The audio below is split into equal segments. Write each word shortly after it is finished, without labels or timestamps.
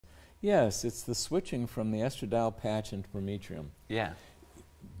Yes, it's the switching from the estradiol patch into prometrium. Yeah.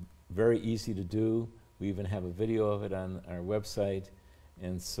 Very easy to do. We even have a video of it on our website.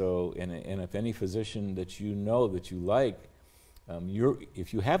 And so, and if any physician that you know that you like,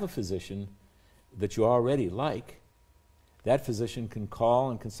 if you have a physician that you already like, that physician can call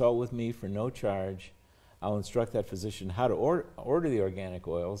and consult with me for no charge. I'll instruct that physician how to order the organic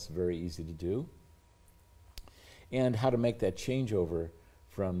oils, very easy to do, and how to make that changeover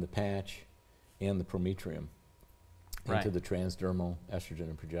from the patch and the prometrium into the transdermal estrogen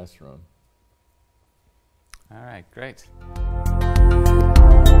and progesterone. All right, great.